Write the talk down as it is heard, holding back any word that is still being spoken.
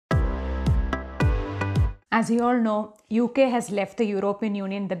As you all know, UK has left the European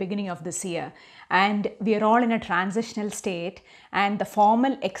Union the beginning of this year, and we are all in a transitional state, and the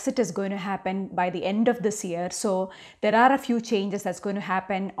formal exit is going to happen by the end of this year. So there are a few changes that's going to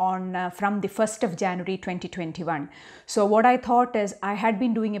happen on from the 1st of January 2021. So what I thought is, I had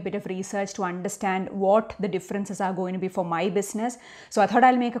been doing a bit of research to understand what the differences are going to be for my business. So I thought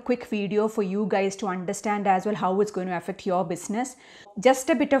I'll make a quick video for you guys to understand as well how it's going to affect your business. Just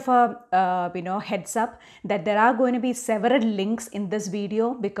a bit of a heads up that there are going to be several links in this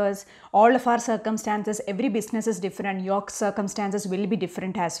video, because all of our circumstances, every business is different, your circumstances will be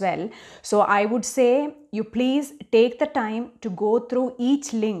different as well. So I would say you please take the time to go through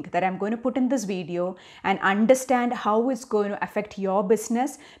each link that I'm going to put in this video and understand how it's going to affect your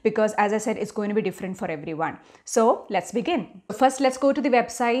business, because as I said, it's going to be different for everyone. So let's begin. First, let's go to the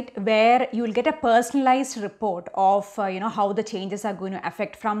website where you will get a personalized report of how the changes are going to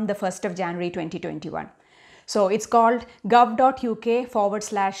affect from the 1st of January 2021. So it's called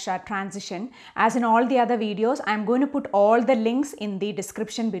gov.uk/transition. As in all the other videos, I'm going to put all the links in the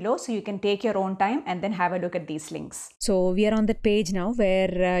description below, so you can take your own time and then have a look at these links. So we are on that page now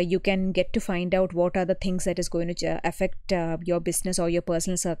where you can get to find out what are the things that is going to affect your business or your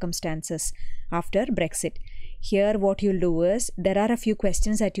personal circumstances after Brexit. Here what you'll do is, there are a few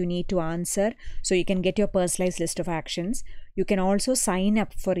questions that you need to answer so you can get your personalized list of actions. You can also sign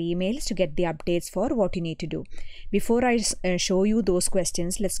up for emails to get the updates for what you need to do. Before I show you those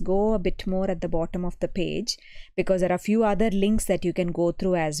questions, let's go a bit more at the bottom of the page, because there are a few other links that you can go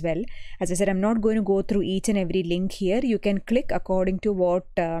through as well. As I said, I'm not going to go through each and every link here. You can click according to what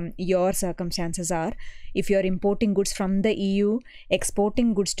your circumstances are. If you're importing goods from the EU,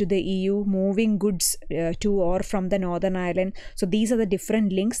 exporting goods to the EU, moving goods to or from the Northern Ireland. So these are the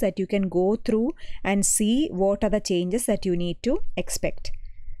different links that you can go through and see what are the changes that you need to expect.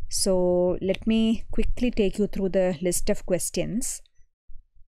 So let me quickly take you through the list of questions.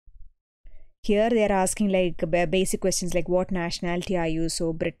 Here they are asking like basic questions like what nationality are you?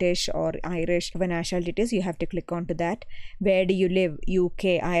 So British or Irish, whatever nationality it is, you have to click onto that. Where do you live?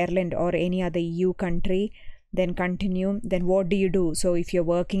 UK, Ireland or any other EU country. Then continue. Then what do you do? So if you're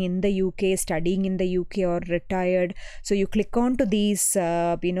working in the UK, studying in the UK or retired, so you click on to these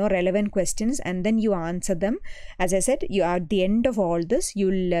relevant questions and then you answer them. As I said, you at the end of all this,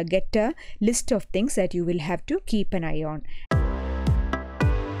 you'll get a list of things that you will have to keep an eye on.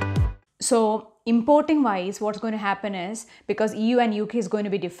 So importing wise, what's going to happen is, because EU and UK is going to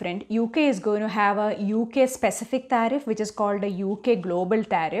be different, UK is going to have a UK specific tariff, which is called a UK global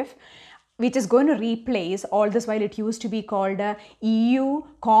tariff, which is going to replace all this while it used to be called a EU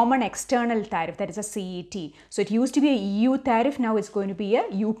common external tariff, that is a CET. So it used to be a EU tariff, now it's going to be a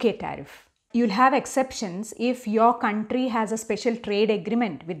UK tariff. You'll have exceptions if your country has a special trade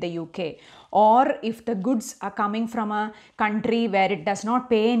agreement with the UK, or if the goods are coming from a country where it does not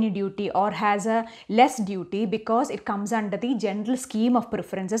pay any duty or has a less duty, because it comes under the general scheme of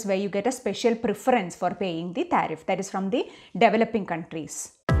preferences where you get a special preference for paying the tariff, that is from the developing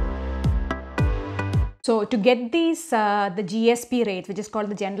countries. So to get these, the GSP rates, which is called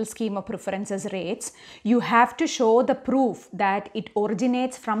the General Scheme of Preferences rates, you have to show the proof that it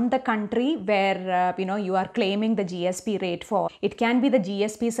originates from the country where, you are claiming the GSP rate for. It can be the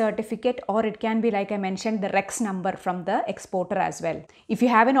GSP certificate, or it can be, like I mentioned, the REX number from the exporter as well. If you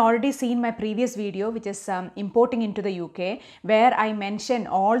haven't already seen my previous video, which is importing into the UK, where I mention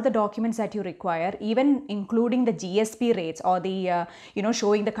all the documents that you require, even including the GSP rates or the,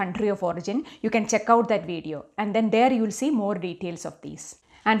 showing the country of origin, you can check out that video, and then there you will see more details of these.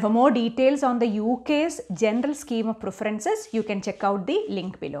 And for more details on the UK's General Scheme of Preferences, you can check out the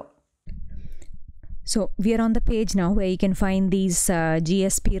link below. So we are on the page now where you can find these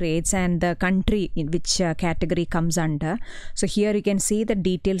GSP rates and the country in which category comes under. So here you can see the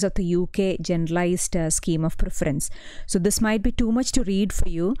details of the UK generalized scheme of preference. So this might be too much to read for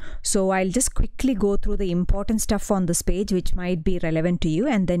you. So I'll just quickly go through the important stuff on this page which might be relevant to you,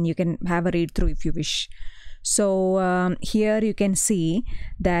 and then you can have a read through if you wish. So here you can see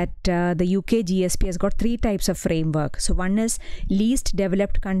that the UK GSP has got three types of framework. So one is least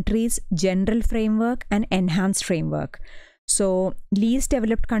developed countries, general framework and enhanced framework. So least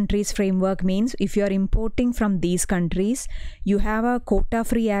developed countries framework means if you are importing from these countries, you have a quota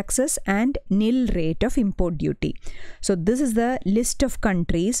free access and nil rate of import duty. So this is the list of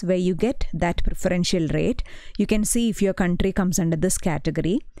countries where you get that preferential rate. You can see if your country comes under this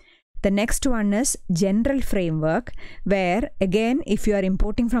category. The next one is general framework, where again if you are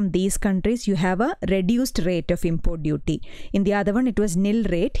importing from these countries you have a reduced rate of import duty. In the other one it was nil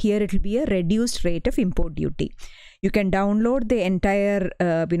rate, here it will be a reduced rate of import duty. You can download the entire,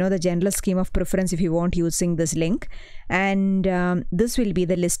 the general scheme of preference if you want using this link. And this will be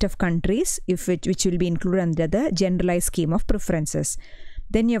the list of countries which will be included under the generalized scheme of preferences.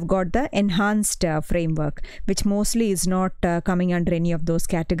 Then you've got the enhanced framework, which mostly is not coming under any of those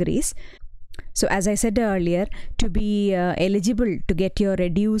categories. So as I said earlier, to be eligible to get your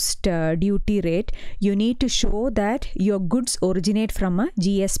reduced duty rate, you need to show that your goods originate from a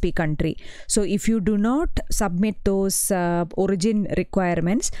GSP country. So if you do not submit those origin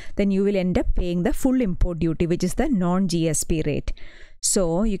requirements, then you will end up paying the full import duty, which is the non-GSP rate.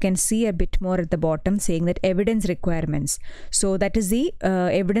 So you can see a bit more at the bottom saying that evidence requirements. So that is the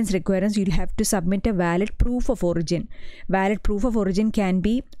evidence requirements. You'll have to submit a valid proof of origin. Valid proof of origin can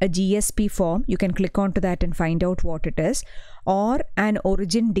be a GSP form. You can click onto that and find out what it is, or an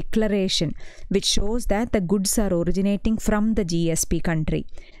origin declaration which shows that the goods are originating from the GSP country.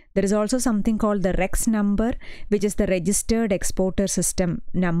 There is also something called the REX number, which is the Registered Exporter System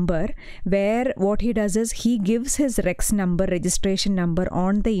number, where what he does is he gives his REX number, registration number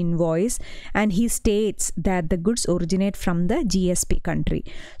on the invoice, and he states that the goods originate from the GSP country.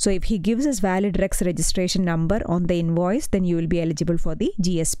 So if he gives his valid REX registration number on the invoice, then you will be eligible for the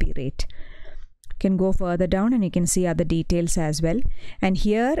GSP rate. You can go further down and you can see other details as well. And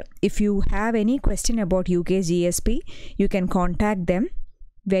here, if you have any question about UK GSP, you can contact them,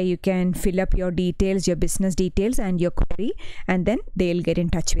 where you can fill up your details, your business details and your query, and then they'll get in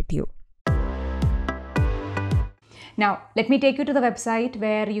touch with you. Now, let me take you to the website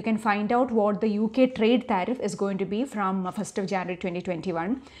where you can find out what the UK Trade Tariff is going to be from 1st of January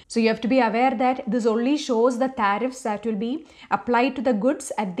 2021. So you have to be aware that this only shows the tariffs that will be applied to the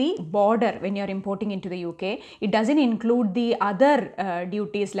goods at the border when you're importing into the UK. It doesn't include the other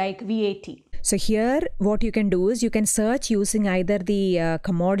duties like VAT. So here what you can do is you can search using either the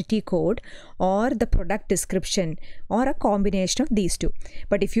commodity code or the product description, or a combination of these two.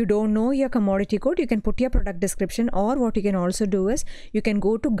 But if you don't know your commodity code, you can put your product description, or what you can also do is you can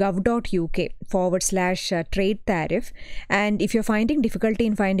go to gov.uk/trade tariff, and if you're finding difficulty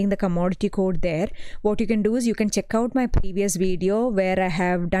in finding the commodity code there, what you can do is you can check out my previous video where I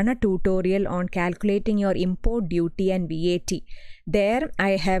have done a tutorial on calculating your import duty and VAT. There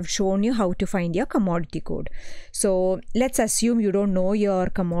I have shown you how to find your commodity code. So let's assume you don't know your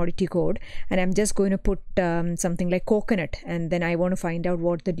commodity code, and I'm just going to put something like coconut, and then I want to find out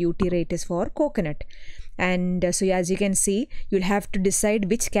what the duty rate is for coconut. And so as you can see, you'll have to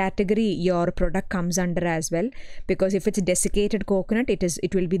decide which category your product comes under as well, because if it's desiccated coconut,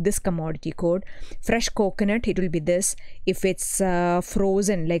 it will be this commodity code. Fresh coconut, it will be this. If it's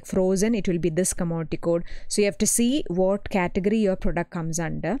frozen, it will be this commodity code. So you have to see what category your product comes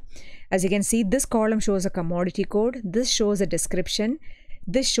under. As you can see, this column shows a commodity code, this shows a description,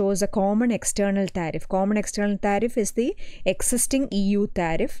 this shows a common external tariff. Common external tariff is the existing EU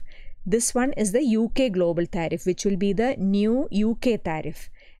tariff. This one is the UK global tariff, which will be the new UK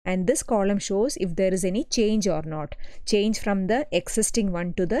tariff. And this column shows if there is any change or not, change from the existing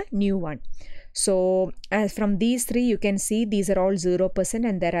one to the new one. So as from these three, you can see these are all 0%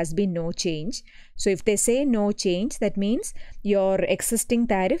 and there has been no change. So if they say no change, that means your existing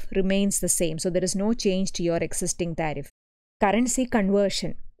tariff remains the same. So there is no change to your existing tariff. Currency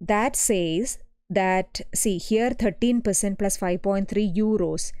conversion, that says that, see here 13% plus 5.3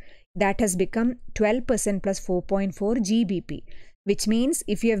 euros, that has become 12% plus 4.4 GBP, which means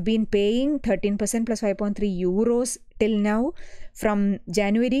if you have been paying 13% plus 5.3 euros till now, from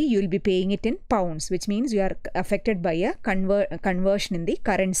January you will be paying it in pounds, which means you are affected by a conversion in the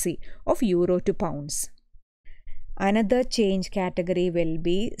currency of euro to pounds. Another change category will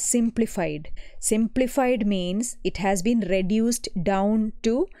be simplified. Simplified means it has been reduced down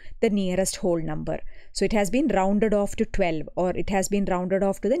to the nearest whole number. So it has been rounded off to 12, or it has been rounded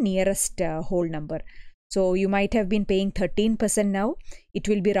off to the nearest whole number. So you might have been paying 13% now. It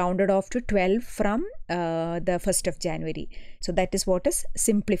will be rounded off to 12 from the 1st of January. So that is what is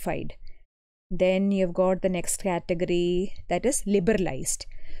simplified. Then you've got the next category, that is liberalized.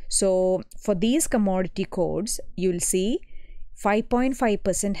 So for these commodity codes, you'll see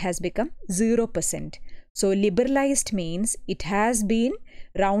 5.5% has become 0%. So liberalized means it has been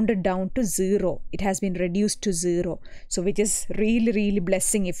rounded down to 0. It has been reduced to 0. So which is really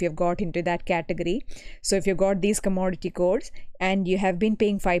blessing if you've got into that category. So if you've got these commodity codes and you have been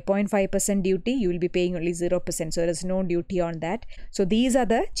paying 5.5% duty, you will be paying only 0%. So there is no duty on that. So these are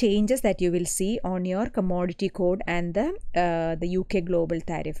the changes that you will see on your commodity code and the UK global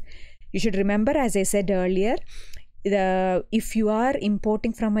tariff. You should remember, as I said earlier, if you are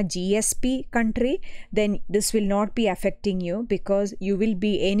importing from a GSP country, then this will not be affecting you because you will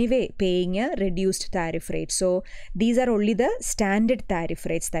be anyway paying a reduced tariff rate. So these are only the standard tariff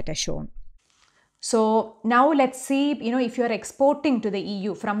rates that are shown. So now let's see, if you're exporting to the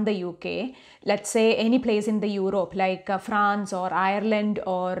EU from the UK, let's say any place in the Europe like France or Ireland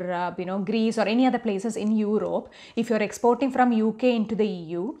or Greece or any other places in Europe, if you're exporting from UK into the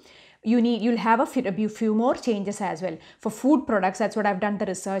EU, you'll have a few more changes as well. For food products, that's what I've done the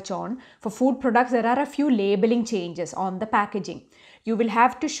research on. For food products, there are a few labeling changes on the packaging. You will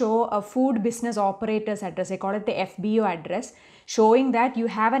have to show a food business operator's address. I call it the FBO address, showing that you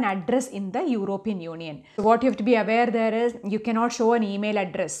have an address in the European Union. So what you have to be aware there is, you cannot show an email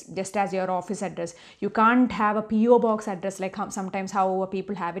address just as your office address. You can't have a PO box address like sometimes how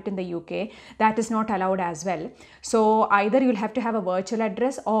people have it in the UK. That is not allowed as well. So either you'll have to have a virtual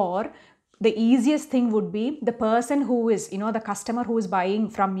address, or the easiest thing would be the person who is, the customer who is buying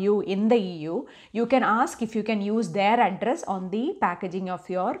from you in the EU, you can ask if you can use their address on the packaging of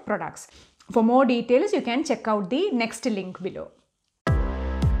your products. For more details, you can check out the next link below.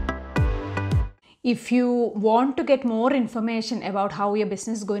 If you want to get more information about how your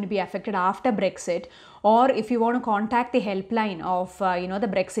business is going to be affected after Brexit, or if you want to contact the helpline of the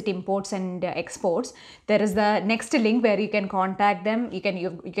Brexit imports and exports, there is the next link where you can contact them. You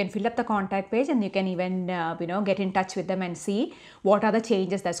can fill up the contact page, and you can even get in touch with them and see what are the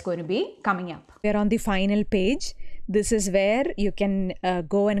changes that's going to be coming up. We're on the final page. This is where you can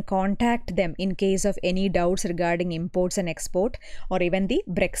go and contact them in case of any doubts regarding imports and export, or even the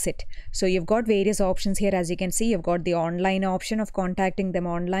Brexit. So you've got various options here. As you can see, you've got the online option of contacting them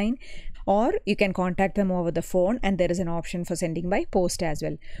online, or you can contact them over the phone, and there is an option for sending by post as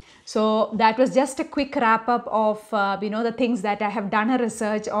well. So that was just a quick wrap up of the things that I have done a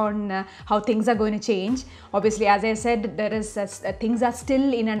research on, how things are going to change. Obviously, as I said, things are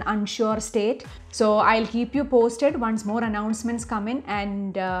still in an unsure state. So I'll keep you posted once more announcements come in,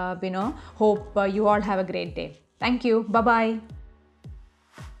 and hope you all have a great day. Thank you. Bye bye.